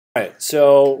All right,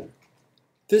 so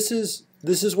this is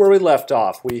where we left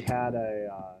off. We had a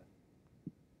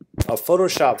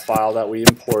Photoshop file that we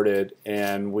imported,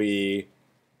 and we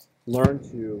learned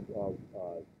to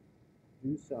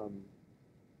do some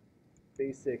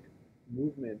basic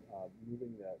movement,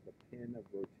 moving the pin of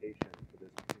rotation for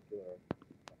this particular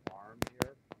arm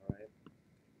here. All right,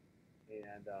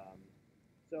 and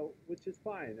so which is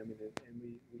fine. I mean, and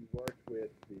we worked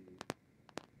with the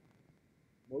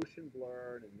motion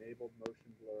blur and enabled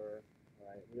motion blur. All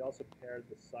right. We also paired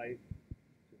the sight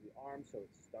to the arm so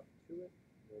it's stuck to it.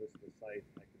 Notice the sight,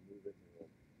 I can move it and it'll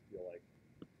feel like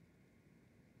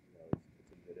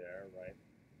it's in midair, right?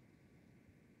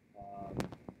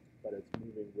 But it's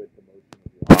moving with the motion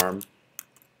of the arm.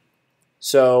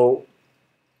 So,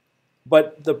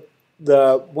 but the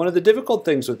one of the difficult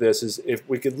things with this is if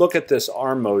we could look at this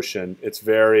arm motion, it's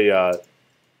very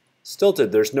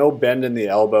stilted. There's no bend in the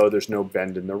elbow. There's no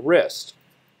bend in the wrist.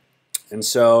 And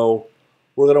so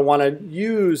we're going to want to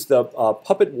use the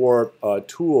Puppet Warp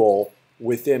tool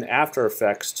within After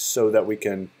Effects so that we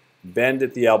can bend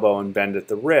at the elbow and bend at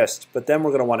the wrist. But then we're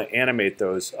going to want to animate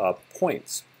those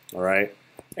points. All right.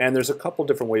 And there's a couple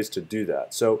different ways to do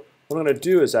that. So what I'm going to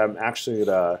do is I'm actually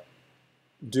going to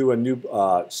do a new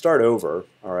start over.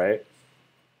 All right.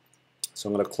 So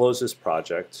I'm going to close this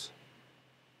project.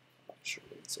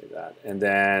 Say that, and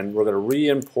then we're going to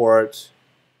re-import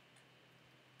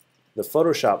the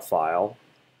Photoshop file,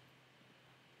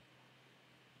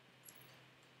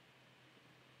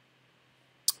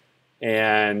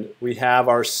 and we have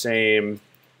our same.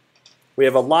 We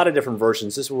have a lot of different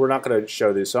versions. We're not going to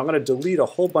show these, so I'm going to delete a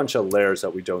whole bunch of layers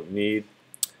that we don't need.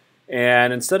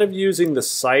 And instead of using the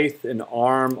scythe and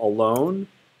arm alone,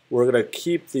 we're going to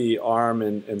keep the arm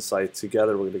and scythe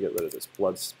together. We're going to get rid of this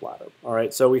blood splatter. All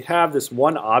right, so we have this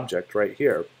one object right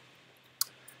here.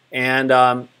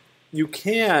 And you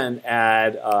can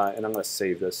add, and I'm going to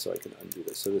save this so I can undo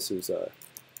this. So this is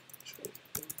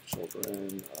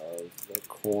children of the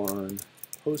corn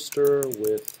poster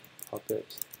with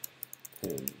puppet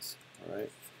pins. All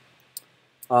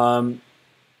right.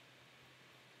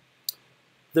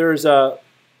 There's a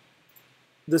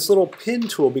this little pin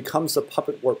tool becomes the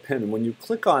Puppet Warp pin. And when you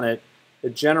click on it,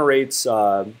 it generates,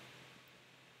 and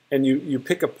you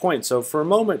pick a point. So for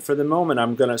the moment,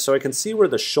 I'm gonna, so I can see where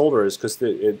the shoulder is because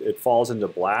it falls into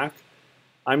black.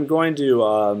 I'm going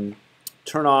to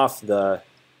turn off the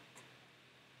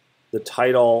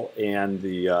title and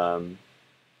the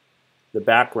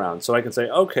background, so I can say,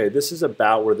 okay, this is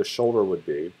about where the shoulder would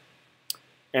be.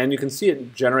 And you can see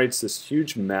it generates this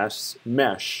huge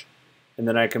mesh. And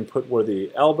then I can put where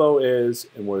the elbow is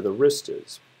and where the wrist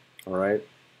is. All right.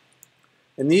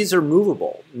 And these are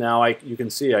movable. Now you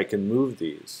can see I can move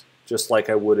these just like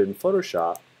I would in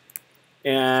Photoshop.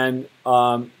 And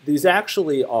these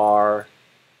actually are,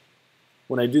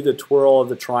 when I do the twirl of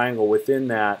the triangle within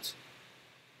that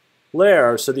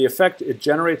layer, so the effect, it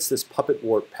generates this Puppet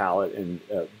Warp palette and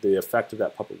the effect of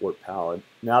that Puppet Warp palette.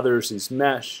 Now there's these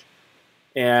mesh.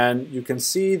 And you can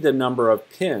see the number of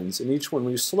pins, and each one,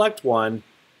 when you select one,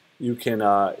 you can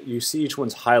you see each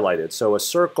one's highlighted. So a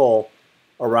circle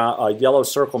around a yellow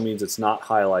circle means it's not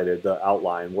highlighted, the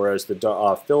outline, whereas the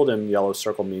filled-in yellow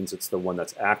circle means it's the one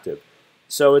that's active.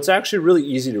 So it's actually really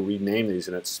easy to rename these,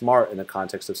 and it's smart in the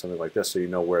context of something like this, so you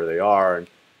know where they are. And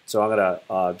so I'm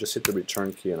gonna just hit the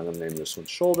return key, and I'm gonna name this one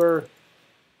shoulder.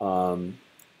 I'm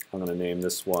gonna name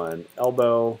this one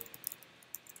elbow.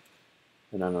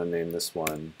 And I'm going to name this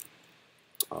one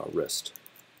wrist.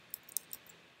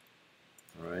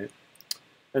 All right.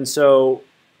 And so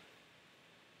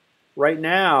right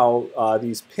now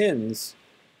these pins,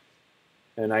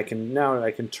 and I can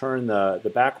turn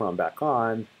the background back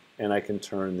on, and I can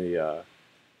turn the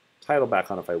title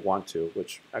back on if I want to.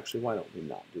 Which actually, why don't we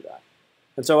not do that?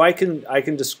 And so I can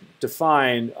just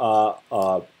define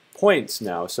points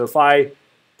now. So if by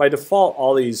default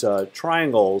all these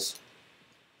triangles.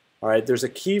 All right, there's a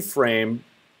keyframe.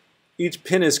 Each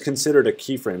pin is considered a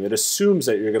keyframe. It assumes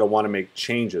that you're going to want to make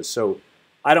changes. So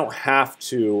I don't have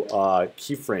to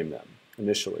keyframe them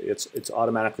initially. It's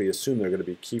automatically assumed they're going to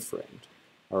be keyframed.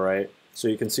 All right, so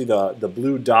you can see the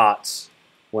blue dots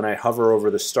when I hover over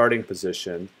the starting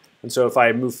position. And so if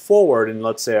I move forward, and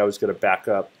let's say I was going to back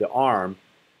up the arm,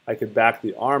 I could back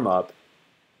the arm up.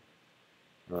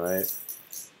 All right.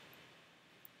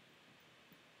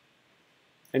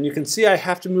 And you can see I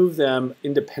have to move them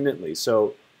independently,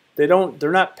 so they're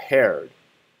not paired.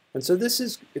 And so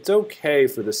it's okay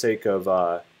for the sake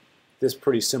of this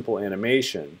pretty simple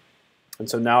animation. And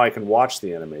so now I can watch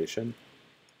the animation,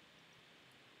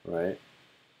 right?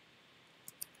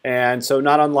 And so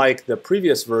not unlike the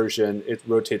previous version, it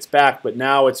rotates back, but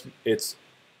now it's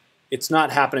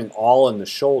not happening all in the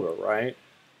shoulder, right?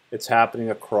 It's happening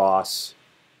across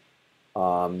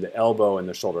the elbow and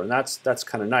the shoulder, and that's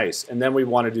kind of nice. And then we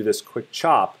want to do this quick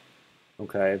chop,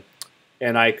 okay?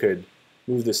 And I could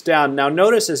move this down. Now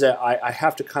notice is that I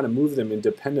have to kind of move them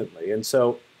independently, and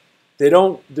so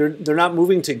they're not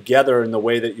moving together in the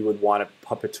way that you would want a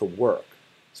puppet to work.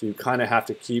 So you kind of have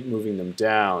to keep moving them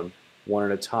down one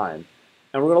at a time.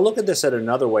 And we're going to look at this at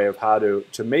another way of how to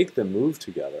make them move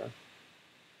together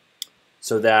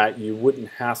so that you wouldn't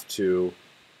have to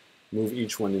move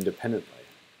each one independently.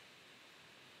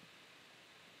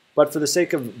 But for the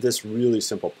sake of this really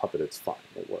simple puppet, it's fine.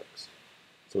 It works.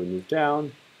 So we move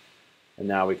down, and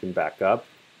now we can back up.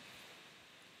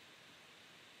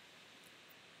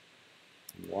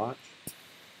 And watch.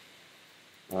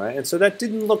 All right, and so that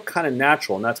didn't look kind of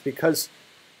natural, and that's because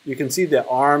you can see the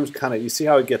arms kind of, you see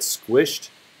how it gets squished,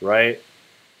 right?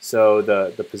 So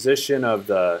the position of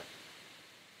the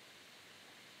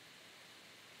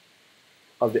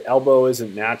elbow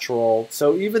isn't natural.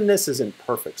 So even this isn't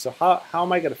perfect. So how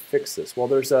am I going to fix this? Well,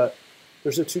 there's a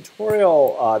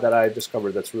tutorial that I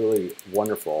discovered that's really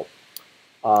wonderful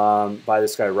by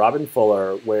this guy, Robin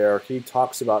Fuller, where he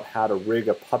talks about how to rig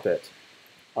a puppet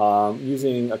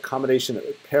using a combination of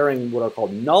pairing what are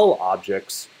called null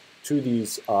objects to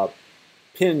these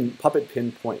puppet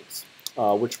pin points,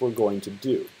 which we're going to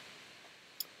do.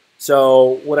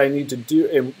 So what I need to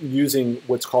do, using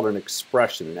what's called an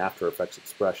expression, an After Effects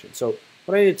expression. So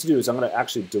what I need to do is I'm going to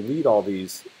actually delete all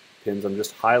these pins. I'm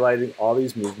just highlighting all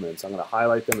these movements. I'm going to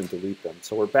highlight them and delete them.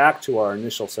 So we're back to our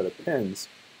initial set of pins.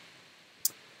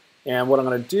 And what I'm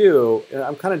going to do, and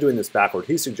I'm kind of doing this backward.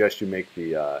 He suggests you make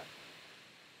the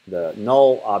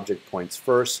null object points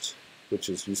first, which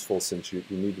is useful since you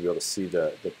need to be able to see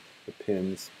the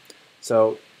pins.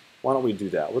 So why don't we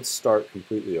do that? Let's start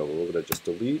completely over. We're going to just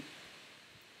delete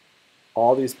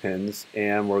all these pins,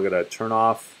 and we're going to turn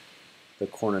off the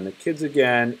corner and the kids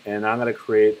again, and I'm going to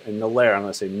create a null layer. I'm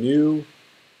going to say new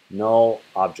null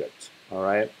object. All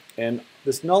right, and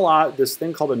this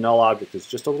thing called a null object is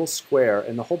just a little square,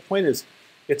 and the whole point is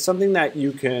it's something that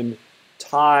you can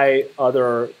tie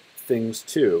other things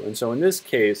to. And so in this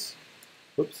case,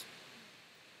 whoops,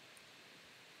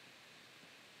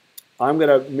 I'm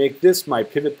going to make this my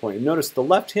pivot point. Notice the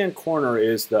left-hand corner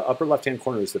is the upper left-hand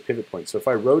corner is the pivot point. So if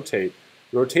I rotate,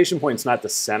 the rotation point is not the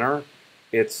center.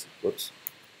 It's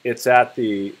at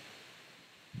the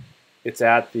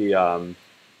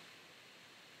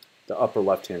upper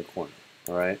left-hand corner.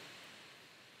 All right.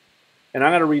 And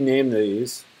I'm going to rename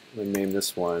these. I'm going to name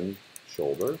this one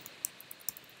shoulder.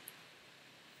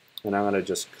 And I'm going to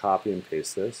just copy and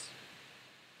paste this.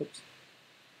 Oops.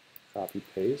 Copy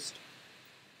paste.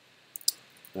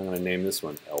 I'm going to name this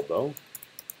one elbow,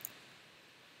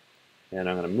 and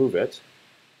I'm going to move it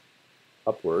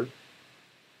upward.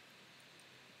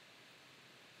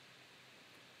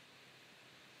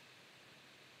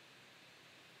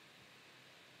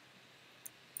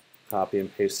 Copy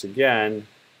and paste again,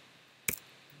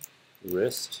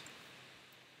 wrist.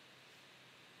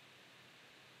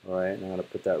 All right, and I'm going to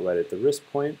put that right at the wrist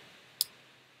point.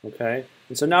 Okay,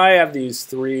 and so now I have these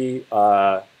three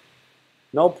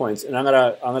null points, and I'm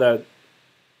gonna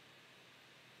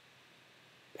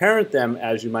parent them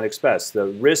as you might expect. The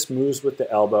wrist moves with the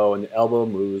elbow, and the elbow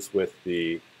moves with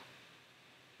the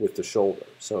shoulder.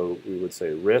 So we would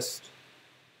say wrist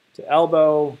to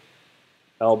elbow,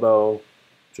 elbow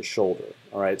to shoulder.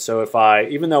 All right. So if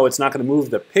even though it's not going to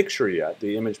move the picture yet,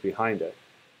 the image behind it,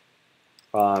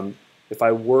 if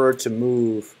I were to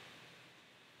move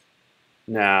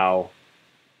now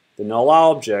the null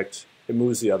object, it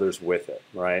moves the others with it,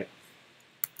 right?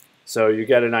 So you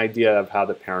get an idea of how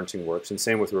the parenting works, and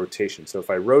same with rotation. So if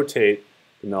I rotate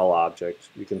the null object,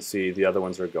 you can see the other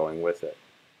ones are going with it,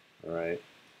 all right?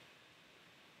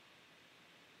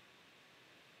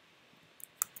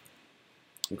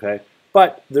 Okay,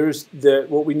 but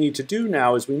what we need to do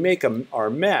now is we make our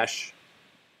mesh,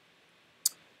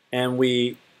 and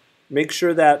we make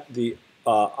sure that the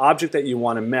object that you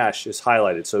want to mesh is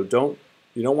highlighted. So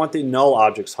you don't want the null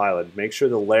objects highlighted. Make sure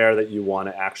the layer that you want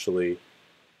to actually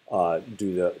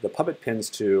do the puppet pins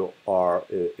to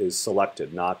is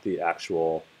selected, not the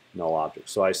actual null object.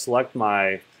 So I select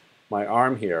my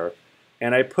arm here,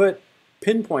 and I put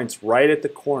pinpoints right at the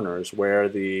corners where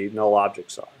the null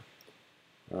objects are.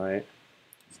 All right,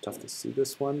 it's tough to see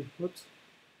this one. Whoops.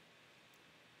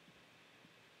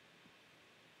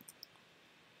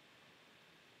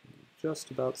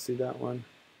 Just about see that one.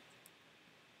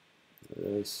 There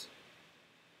it is.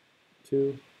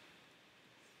 2.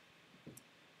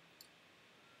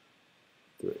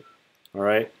 All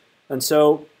right, and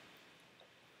so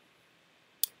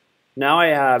now I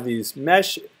have these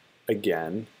mesh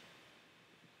again,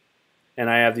 and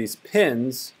I have these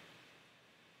pins,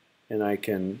 and I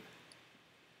can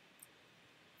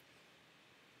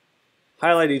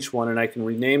highlight each one, and I can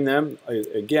rename them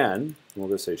again. We'll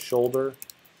just say shoulder,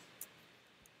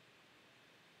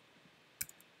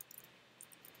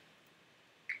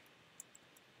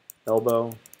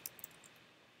 elbow,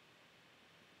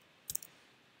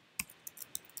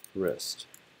 wrist.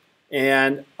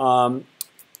 And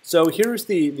so here's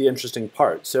the interesting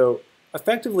part. So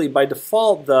effectively, by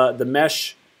default, the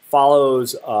mesh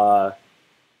follows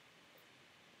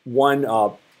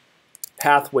one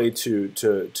pathway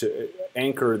to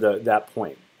anchor that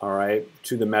point, all right,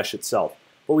 to the mesh itself.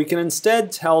 But we can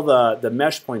instead tell the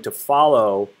mesh point to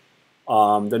follow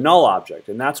the null object,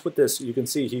 and that's what this. You can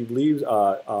see he leaves.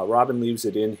 Robin leaves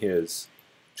it in his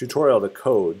tutorial, the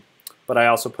code, but I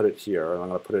also put it here, and I'm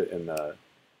going to put it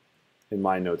in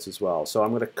my notes as well. So I'm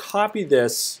going to copy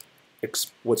this,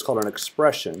 what's called an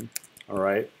expression, all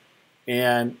right,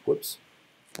 and whoops.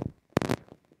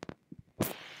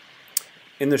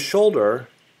 In the shoulder,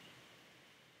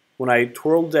 when I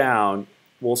twirl down,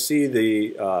 we'll see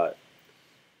the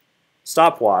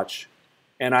stopwatch,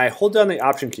 and I hold down the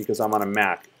Option key because I'm on a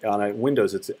Mac. On a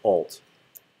Windows, it's Alt.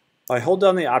 I hold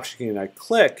down the Option key and I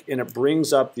click, and it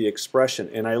brings up the expression.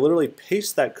 And I literally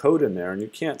paste that code in there, and you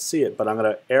can't see it, but I'm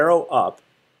going to arrow up,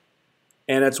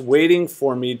 and it's waiting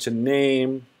for me to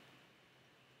name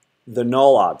the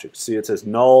null object. See, it says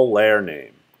null layer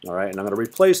name. All right, and I'm going to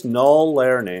replace null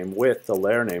layer name with the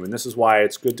layer name, and this is why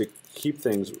it's good to keep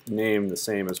things named the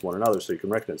same as one another so you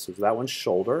can recognize. So that one's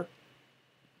shoulder,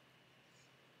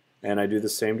 and I do the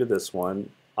same to this one.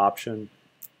 Option,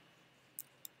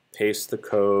 paste the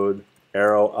code,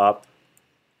 arrow up,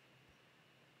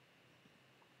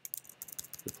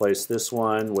 replace this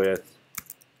one with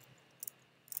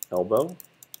elbow,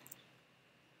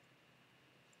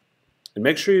 and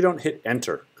make sure you don't hit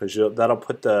enter because that'll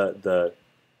put the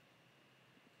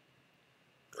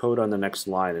code on the next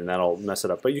line, and that'll mess it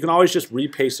up. But you can always just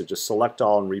repaste it. Just select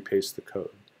all and repaste the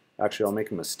code. Actually, I'll make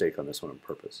a mistake on this one on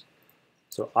purpose.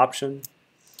 So Option,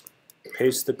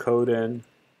 paste the code in,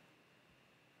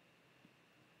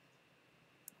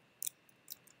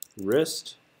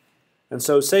 wrist, and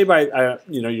so say by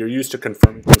you're used to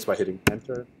confirming things by hitting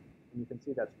enter, and you can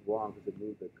see that's wrong because it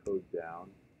moved the code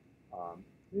down.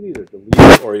 You can either delete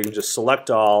it or you can just select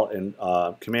all and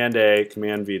Command A,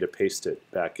 Command V to paste it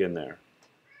back in there.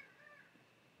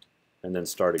 And then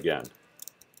start again.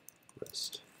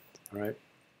 Wrist. All right.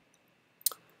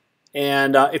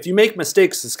 And if you make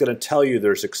mistakes, it's going to tell you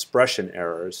there's expression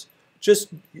errors, just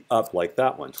up like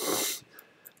that one.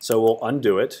 So we'll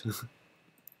undo it.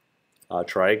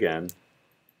 Try again.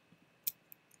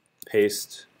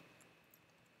 Paste.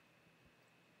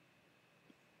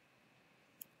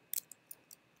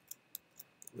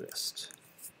 Wrist.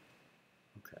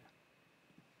 Okay.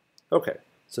 Okay.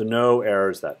 So no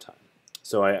errors that time.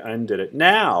 So I undid it.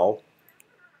 Now,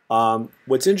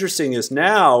 what's interesting is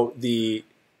now the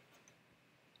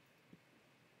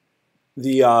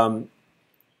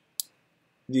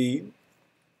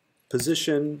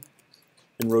position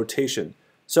and rotation.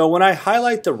 So when I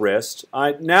highlight the wrist,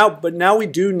 but now we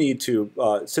do need to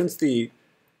since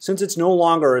it's no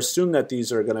longer assumed that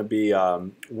these are going to be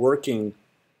working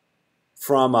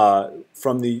from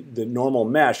the normal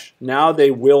mesh. Now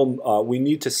they will. We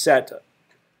need to set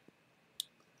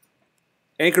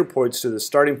anchor points to the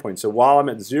starting point. So while I'm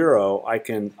at 0, I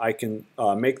can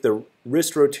make the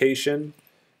wrist rotation,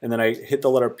 and then I hit the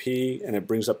letter P, and it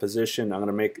brings up position. I'm going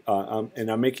to make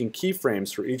and I'm making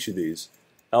keyframes for each of these.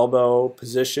 Elbow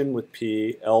position with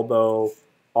P, elbow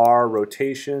R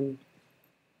rotation,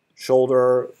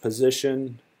 shoulder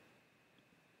position,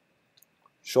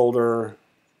 shoulder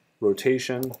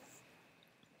rotation.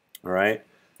 All right.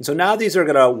 And so now these are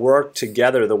going to work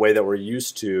together the way that we're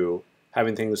used to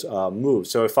having things move.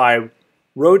 So if I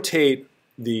rotate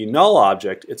the null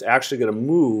object, it's actually going to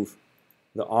move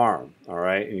the arm, all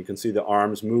right? And you can see the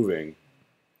arm's moving,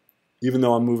 even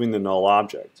though I'm moving the null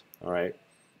object, all right?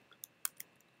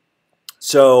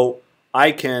 So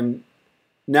I can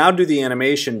now do the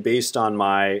animation based on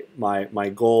my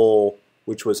goal,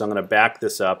 which was I'm going to back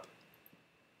this up.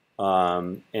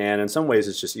 And in some ways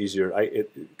it's just easier,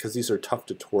 because these are tough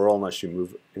to twirl unless you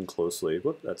move in closely.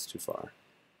 Whoop, that's too far.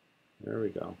 There we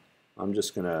go. I'm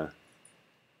just going to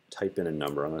type in a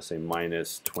number. I'm going to say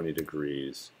minus 20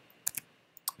 degrees.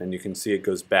 And you can see it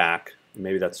goes back.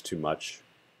 Maybe that's too much.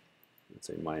 Let's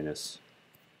say minus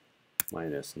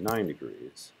 9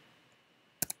 degrees.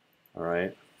 All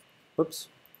right. Whoops.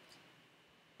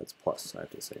 That's plus. I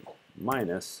have to say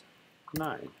minus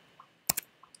 9.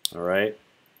 All right.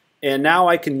 And now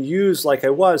I can use, like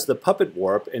I was, the puppet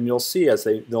warp, and you'll see as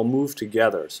they'll move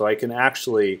together. So I can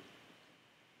actually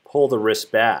pull the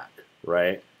wrist back,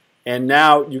 right? And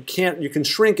now you can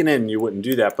shrink it in. You wouldn't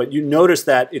do that, but you notice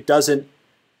that it doesn't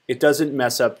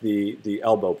mess up the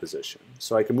elbow position.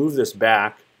 So I can move this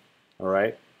back, all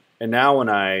right? And now when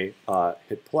I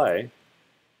hit play,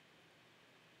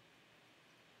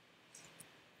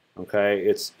 okay,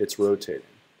 it's rotating.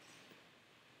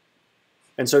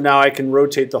 And so now I can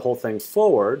rotate the whole thing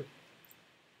forward.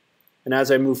 And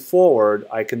as I move forward,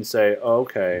 I can say, oh,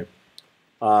 okay,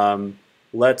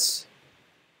 let's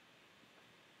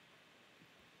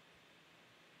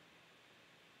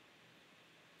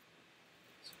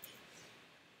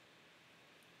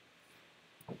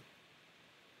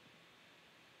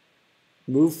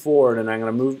move forward, and I'm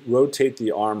going to rotate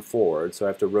the arm forward. So I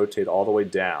have to rotate all the way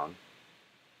down.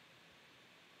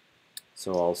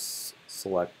 So I'll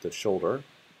select the shoulder,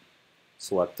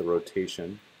 select the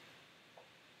rotation.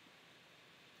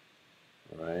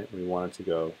 All right, we want it to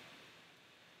go,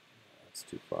 that's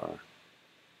too far,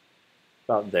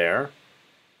 about there.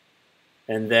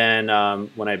 And then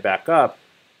when I back up,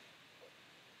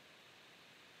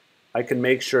 I can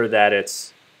make sure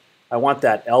that I want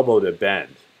that elbow to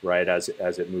bend, right, as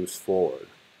it moves forward.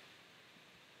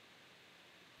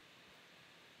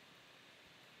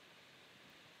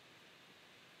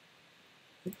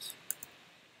 Oops.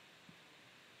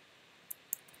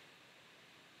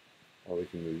 Or we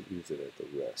can use it at the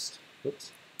wrist.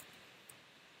 Oops.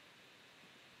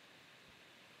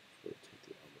 Rotate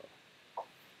the elbow.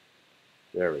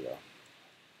 There we go.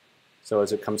 So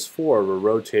as it comes forward, we're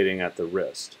rotating at the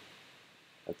wrist,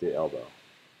 at the elbow.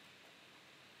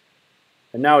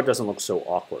 And now it doesn't look so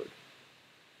awkward.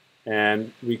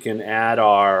 And we can add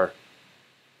our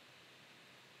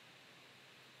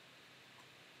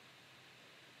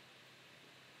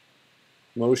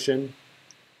motion.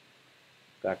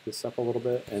 Back this up a little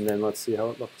bit, and then let's see how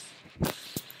it looks.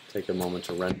 Take a moment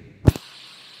to render.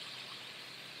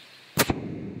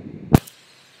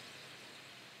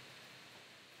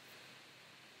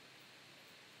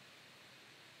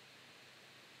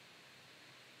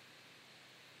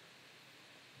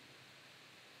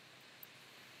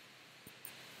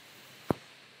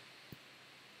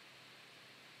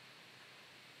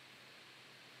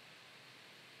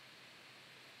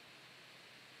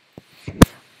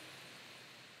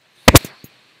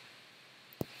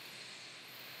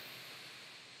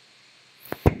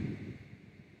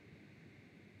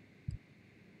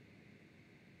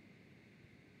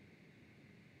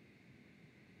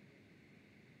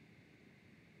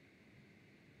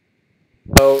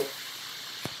 So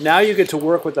now you get to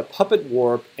work with the puppet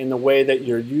warp in the way that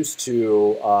you're used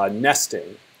to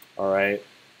nesting, all right,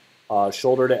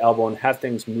 shoulder to elbow, and have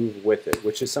things move with it,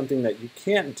 which is something that you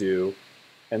can't do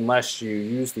unless you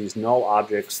use these null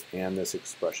objects and this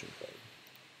expression code.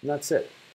 And that's it.